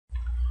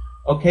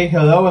Okay,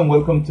 hello and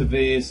welcome to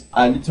this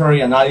literary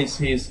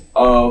analysis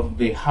of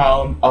The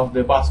Hound of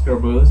the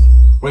Baskervilles,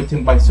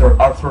 written by Sir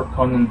Arthur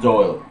Conan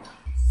Doyle.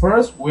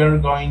 First, we're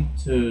going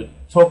to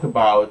talk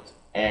about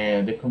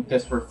the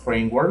contextual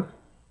framework,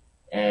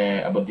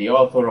 about the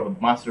author, about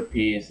the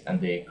masterpiece, and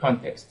the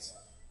contexts.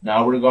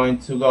 Now we're going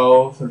to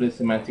go through the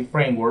semantic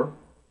framework,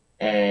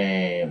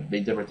 the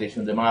interpretation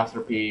of the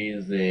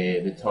masterpiece,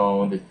 the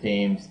tone, the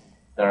themes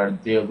that are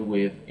dealt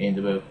with in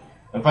the book,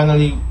 and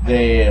finally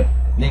the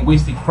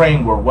linguistic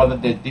framework, what are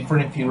the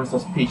different figures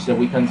of speech that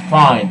we can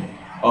find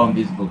on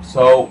this book.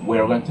 So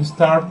we're going to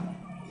start.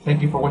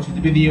 Thank you for watching the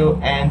video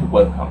and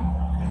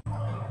welcome.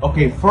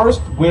 Okay,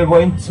 first we're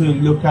going to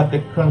look at the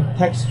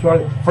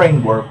contextual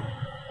framework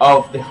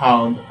of The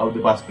Hound of the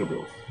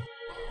Baskervilles.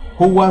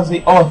 Who was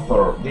the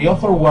author? The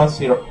author was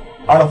Sir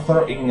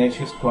Arthur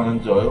Conan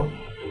Doyle.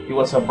 He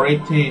was a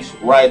British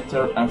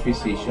writer and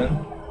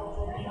physician,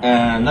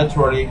 and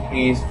naturally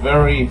he is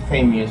very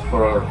famous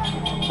for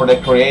the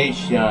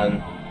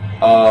creation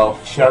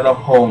of Sherlock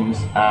Holmes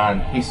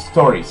and his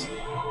stories.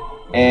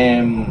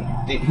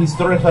 His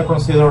stories are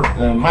considered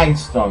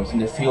milestones in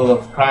the field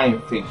of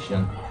crime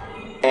fiction,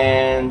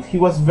 and he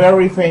was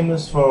very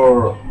famous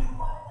for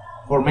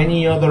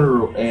many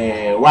other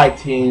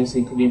writings,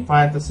 including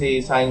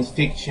fantasy, science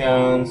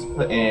fiction,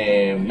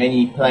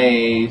 many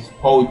plays,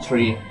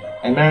 poetry,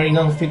 and many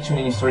non-fiction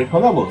and historical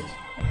novels.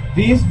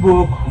 This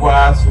book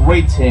was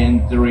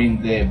written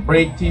during the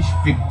British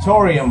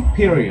Victorian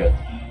period,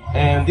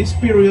 and this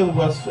period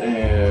was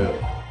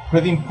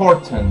pretty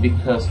important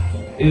because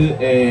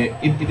it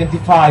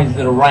identifies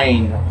the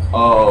reign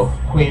of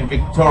Queen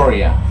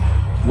Victoria,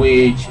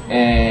 which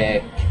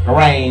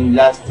reign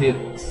lasted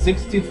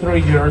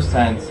 63 years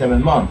and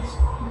 7 months.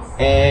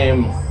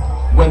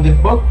 When the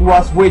book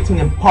was written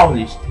and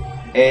published,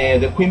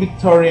 the Queen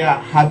Victoria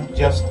had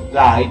just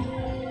died.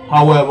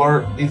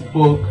 However, this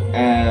book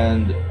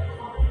and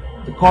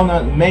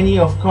many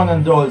of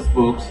Conan Doyle's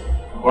books,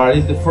 or at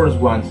least the first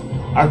ones,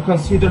 are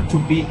considered to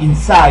be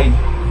inside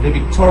the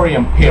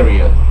Victorian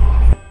period,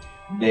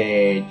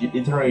 the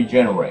literary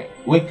genre.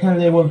 We can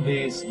label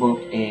this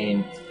book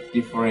in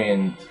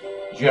different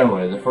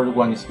genres. The first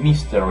one is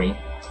mystery,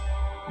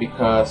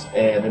 because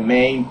the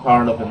main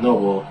part of the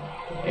novel,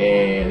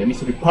 the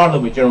mystery part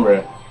of the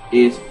genre,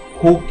 is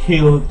who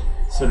killed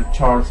Sir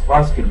Charles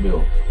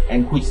Baskerville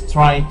and who is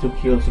trying to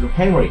kill Sir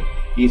Henry,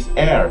 his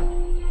heir.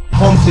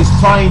 Holmes is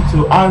trying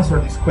to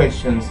answer these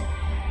questions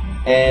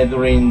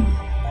during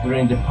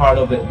great part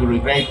of the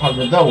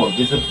novel.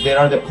 There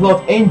are the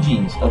plot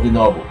engines of the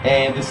novel,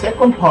 and the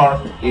second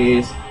part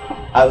is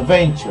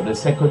adventure. The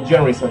second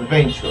genre is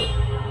adventure,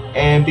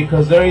 and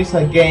because there is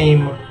a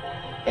game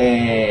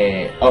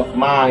of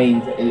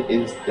mind,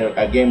 is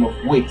a game of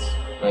wits,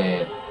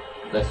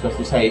 let's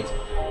just say it,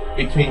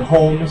 between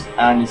Holmes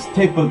and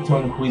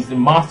Stapleton, who is the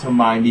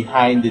mastermind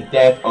behind the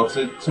death of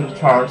Sir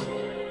Charles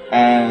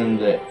and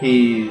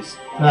his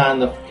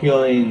plan of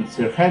killing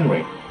Sir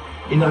Henry,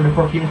 in order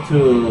for him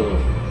to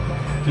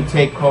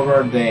take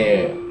over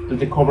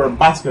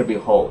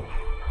Baskerville Hall.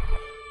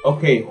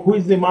 Okay, who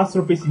is the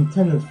masterpiece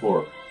intended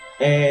for?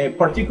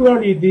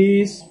 Particularly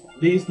this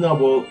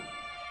novel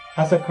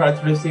has a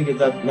characteristic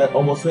that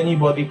almost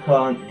anybody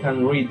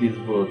can read this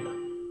book,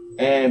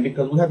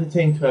 because we have to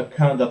take into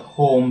account that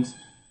Holmes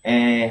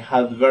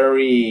had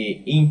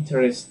very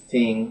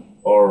interesting,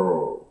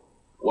 or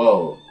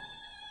well,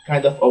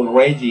 kind of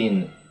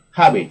outraging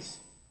habits.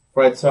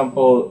 For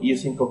example,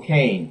 using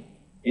cocaine.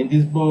 In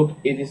this book,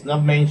 it is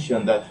not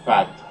mentioned that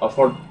fact.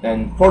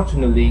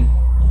 Unfortunately,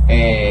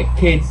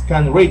 kids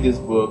can read this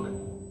book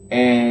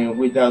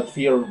without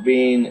fear of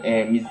being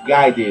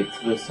misguided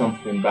to do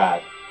something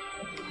bad.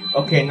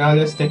 Okay, now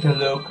let's take a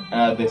look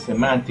at the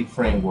semantic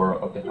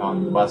framework of The Hound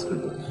of the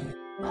Baskervilles.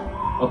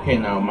 Okay,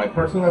 now my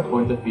personal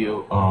point of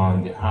view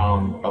on The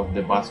Hound of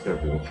the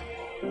Baskervilles.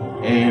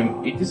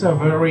 It is a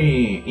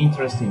very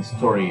interesting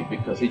story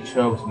because it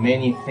shows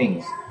many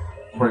things.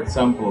 For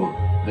example,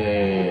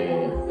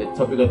 the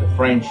topic of the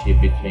friendship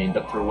between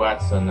Dr.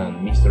 Watson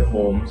and Mr.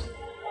 Holmes,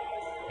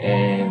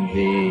 and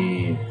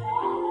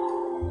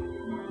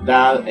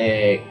that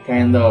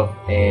kind of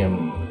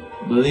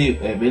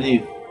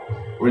belief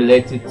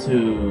related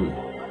to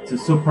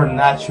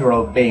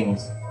supernatural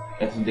beings,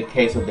 as in the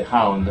case of the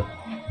Hound.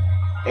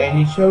 And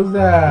it shows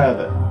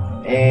that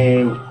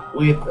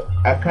with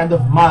a kind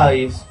of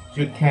malice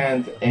you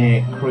can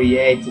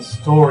create a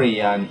story,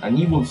 an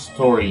evil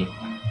story,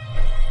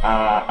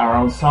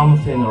 around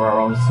something or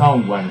around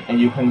someone,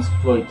 and you can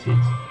exploit it.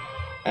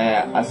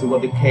 As it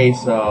was the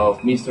case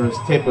of Mr.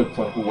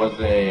 Stapleton, who was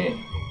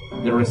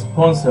the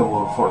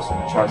responsible for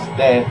Sir Charles'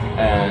 death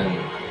and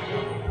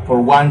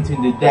for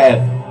wanting the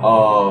death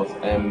of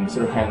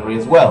Sir Henry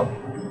as well.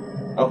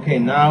 Okay,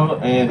 now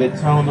the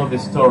tone of the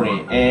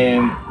story.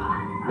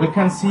 We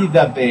can see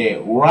that the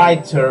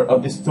writer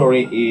of the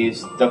story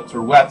is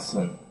Dr.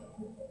 Watson.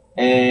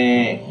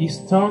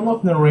 His tone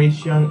of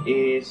narration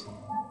is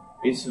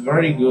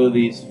very good,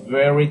 is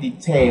very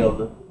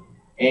detailed,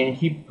 and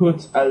he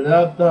puts a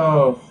lot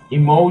of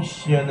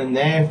emotion and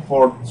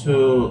effort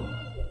to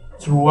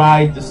to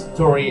write the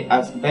story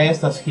as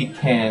best as he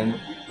can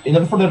in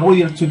order for the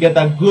reader to get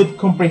a good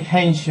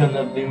comprehension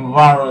of the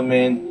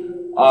environment,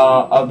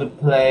 of the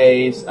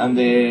place and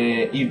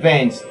the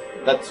events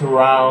that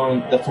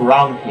surround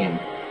him.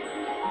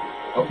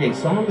 Okay,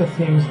 some of the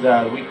things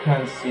that we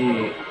can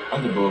see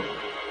on the book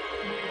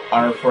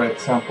are, for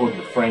example,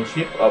 the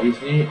friendship,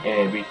 obviously,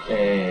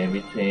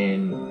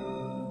 between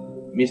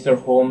Mr.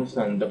 Holmes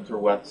and Dr.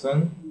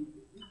 Watson,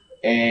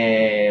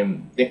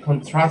 the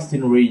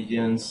contrasting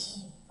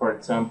regions, for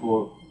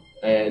example,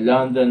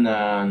 London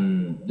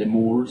and the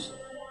moors,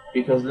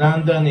 because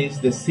London is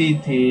the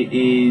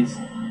city,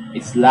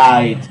 it's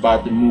light,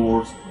 but the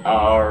moors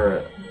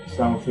are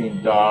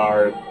something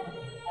dark,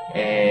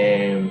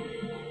 and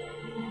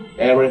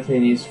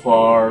everything is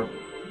far,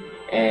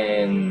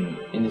 and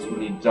it's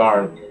really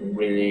dark,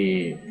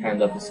 really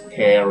kind of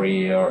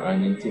scary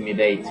and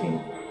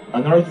intimidating.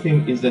 Another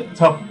thing is the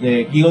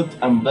guilt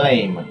and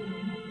blame,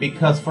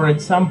 because, for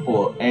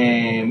example,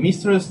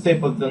 Mr.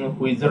 Stapleton,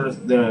 who is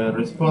the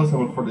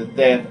responsible for the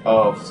death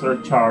of Sir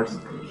Charles,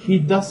 he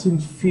doesn't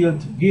feel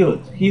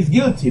guilt. He's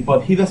guilty,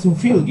 but he doesn't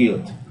feel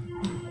guilt.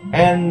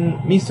 And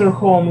Mr.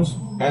 Holmes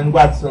and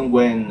Watson,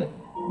 when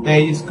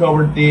they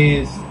discover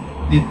the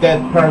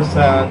dead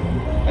person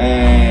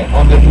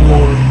on the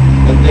moor,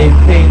 and they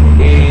think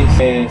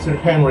is Sir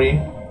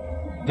Henry,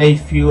 they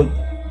feel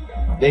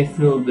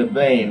the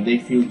blame. They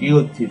feel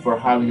guilty for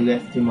having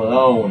left him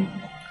alone.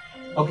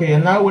 Okay,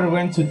 and now we're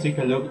going to take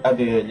a look at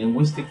the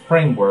linguistic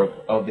framework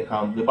of the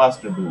Hound of the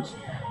Baskervilles.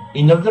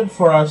 In order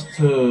for us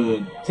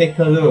to take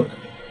a look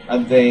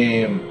at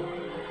the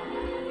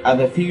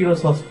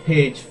figures of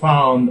speech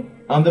found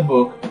on the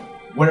book,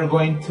 we're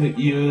going to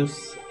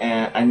use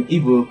an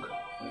ebook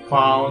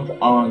found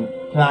on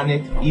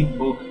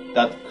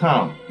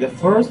planetebook.com. The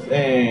first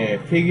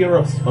figure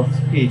of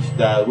speech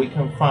that we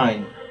can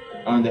find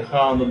on the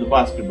Hound of the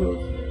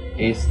Baskervilles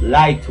is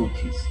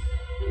litutis.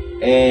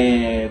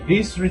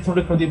 This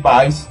rhetorical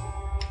device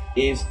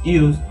is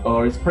used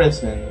or is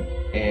present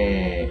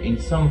in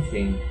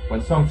something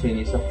when something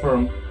is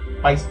affirmed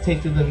by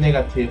stating the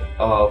negative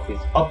of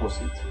its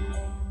opposite.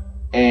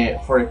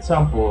 For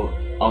example,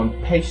 on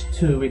page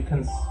 2 we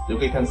can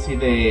see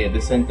the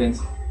sentence,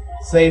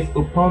 save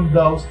upon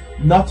those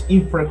not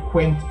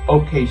infrequent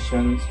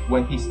occasions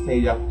when he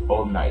stayed up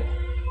all night.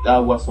 That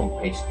was on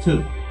page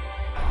 2.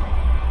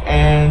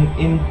 And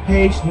in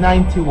page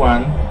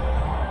 91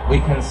 we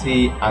can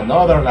see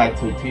another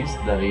litutis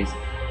that is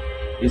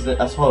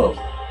as follows.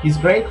 His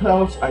grey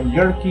clothes and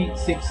jerky,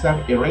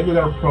 zigzag,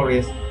 irregular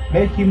progress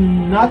made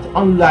him not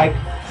unlike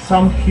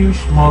some huge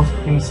moth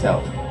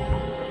himself.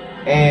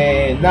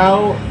 And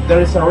now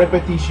there is a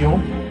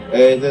repetition,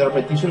 the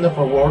repetition of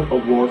a word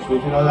or words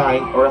within a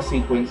line or a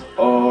sequence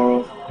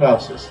of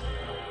clauses.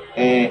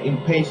 In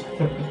page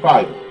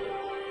 35.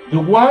 The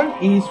one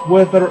is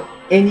whether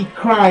any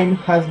crime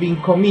has been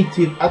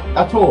committed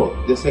at all.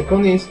 The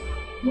second is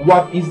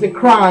what is the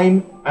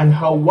crime and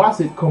how was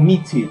it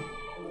committed.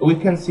 We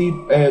can see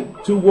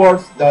two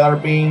words that are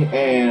being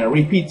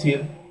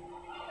repeated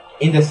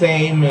in the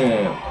same,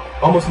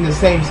 almost in the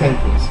same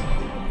sentence.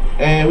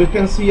 We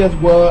can see as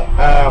well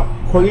a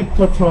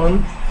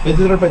polyptoton, that is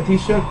the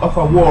repetition of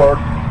a word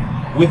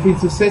with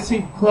its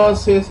successive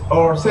clauses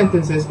or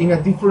sentences in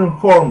a different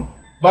form,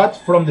 but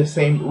from the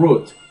same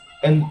root.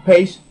 And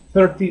page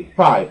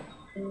 35.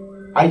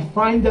 I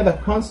find that a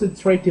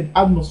concentrated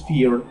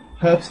atmosphere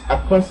helps a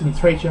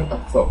concentration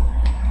of thought.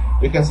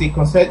 We can see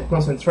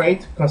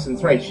concentrate,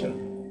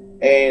 concentration.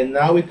 And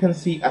now we can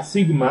see a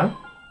sigma.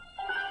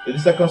 It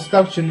is a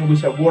construction in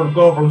which a word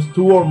governs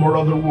two or more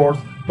other words,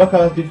 but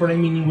has different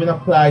meaning when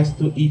applies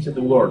to each of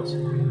the words.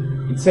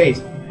 It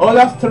says, all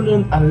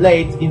afternoon and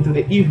late into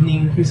the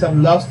evening he sat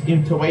lost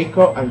in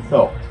tobacco and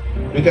thought.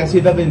 We can see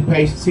that in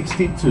page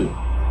 62.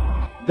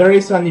 There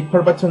is an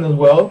imperbaton as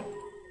well,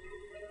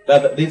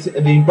 that is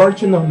the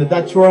inversion of the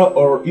natural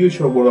or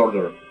usual word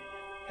order.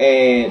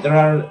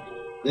 There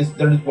is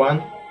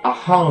one, a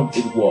hound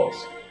it was.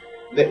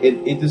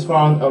 It is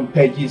found on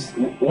pages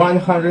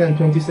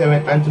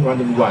 127 and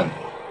 201.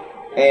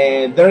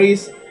 And there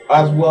is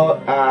as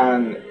well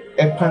an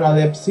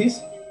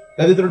epanalepsis,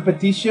 that is the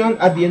repetition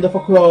at the end of a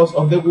clause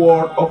of the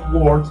word of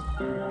words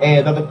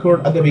that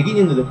occurred at the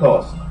beginning of the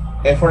clause.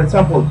 For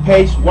example,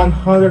 page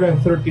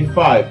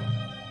 135.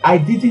 I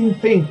didn't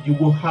think you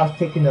would have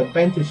taken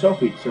advantage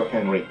of it, Sir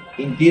Henry.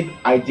 Indeed,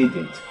 I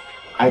didn't.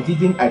 I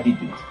didn't.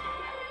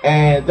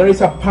 And there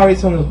is a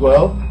parison as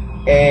well.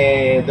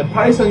 The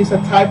parison is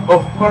a type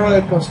of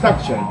parallel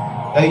construction.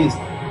 That is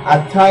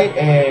a type,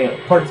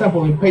 for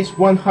example, in page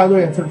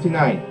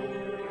 139.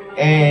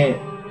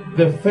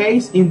 The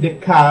face in the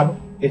cab,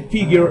 the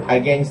figure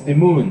against the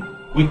moon.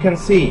 We can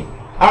see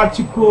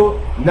article,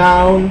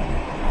 noun,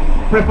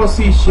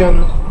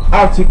 preposition,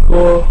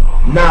 article,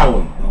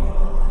 noun.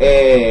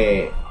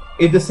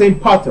 It's the same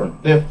pattern.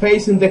 The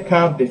face in the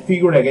cab, the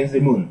figure against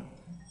the moon.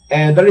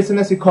 And there is an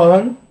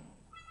esecolon,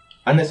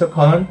 and that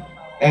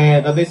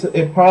is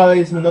a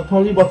parallelism not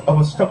only but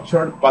of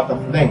structure but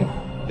of length.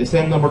 The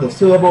same number of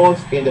syllables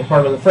in the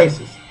parallel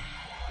phrases.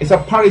 It's a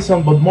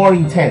partisan but more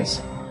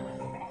intense.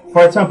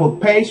 For example,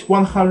 page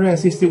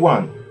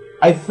 161.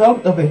 I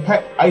thought of the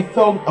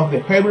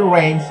heavy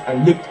rains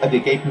and looked at the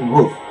gaping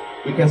roof.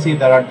 We can see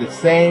that are the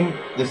same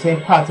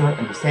pattern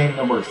and the same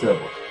number of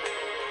syllables.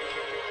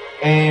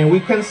 And we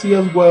can see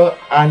as well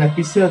an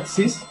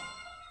epithesis,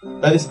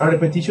 that is a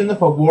repetition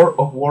of a word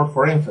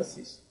for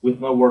emphasis, with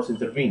no words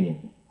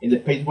intervening, in the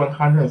page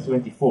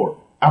 124.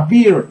 A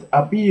beard,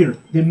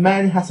 the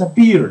man has a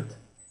beard.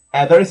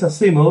 And there is a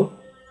simile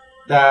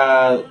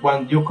that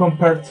when you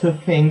compare two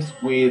things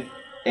with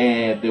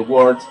the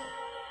words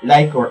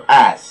like or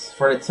as.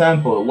 For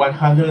example,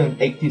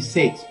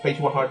 186, page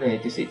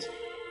 186.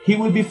 He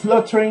will be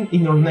fluttering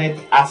in your net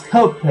as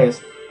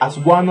helpless as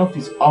one of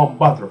his own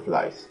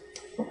butterflies.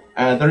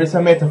 There is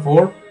a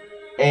metaphor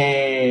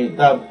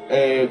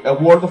that a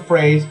word or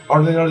phrase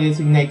ordinarily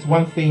designates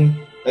one thing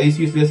that is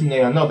used to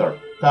designate another,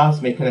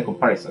 thus making a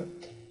comparison.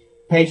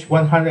 Page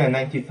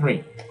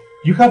 193.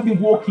 You have been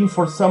walking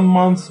for some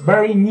months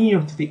very near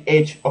to the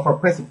edge of a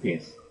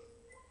precipice.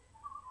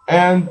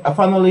 And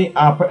finally,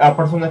 a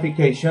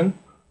personification,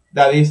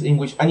 that is in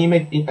which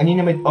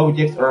inanimate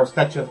objects or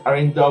statues are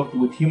endowed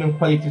with human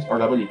qualities or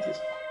abilities.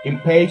 In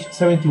page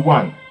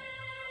 71,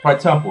 for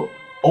example,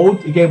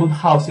 old gabled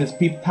houses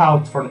peeped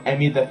out from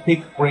amid the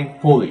thick green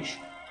foliage.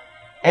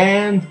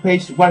 And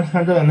page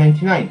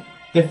 199,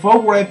 the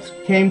fog wreaths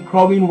came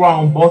crawling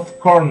round both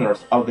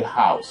corners of the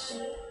house.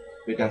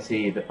 We can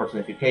see the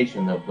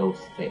personification of those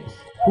things.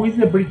 Who is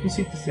the British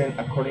citizen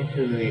according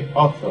to the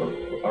author,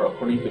 or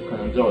according to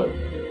Conan Doyle?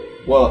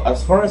 Well,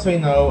 as far as I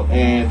know,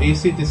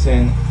 this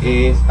citizen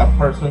is a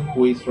person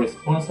who is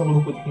responsible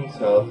with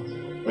himself,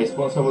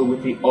 responsible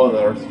with the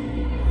others,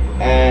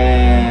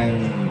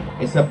 and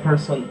is a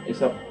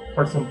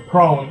person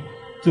prone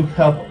to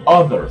help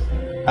others,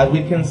 as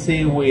we can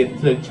see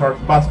with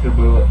Charles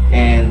Baskervilles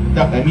and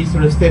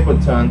Mr.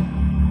 Stapleton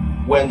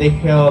when they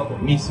help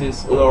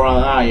Mrs. Laura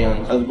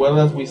Lyons, as well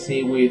as we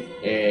see with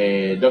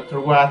Dr.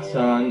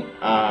 Watson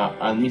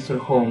and Mr.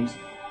 Holmes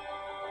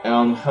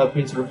on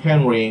helping Sir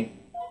Henry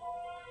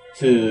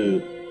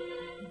to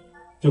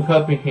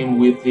helping him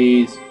with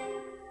this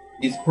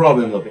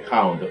problem of the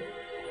Hound.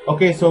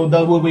 Okay, so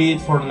that will be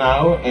it for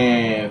now,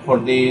 for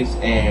this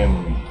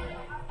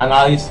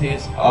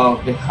analysis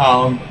of the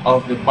Hound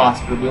of the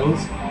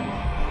Baskervilles.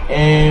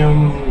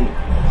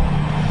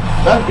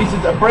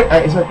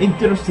 It's an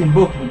interesting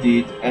book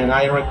indeed, and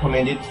I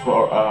recommend it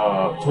for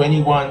to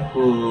anyone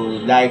who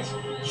likes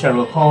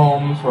Sherlock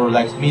Holmes or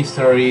likes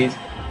mysteries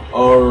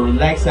or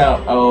likes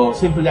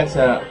simply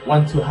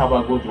want to have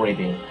a good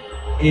reading.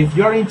 If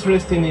you're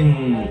interested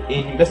in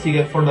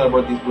investigating further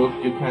about this book,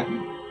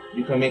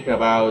 you can make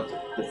about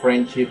the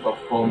friendship of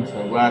Holmes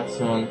and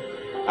Watson,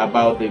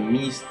 about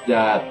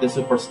the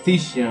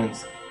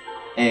superstitions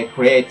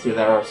created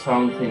or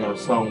something or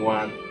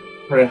someone,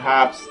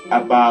 perhaps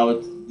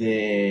about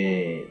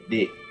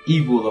the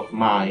evil of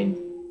mind,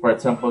 for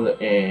example,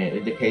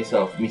 in the case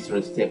of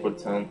Mr.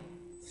 Stapleton.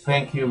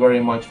 Thank you very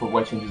much for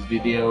watching this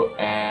video,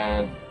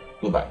 and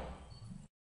goodbye.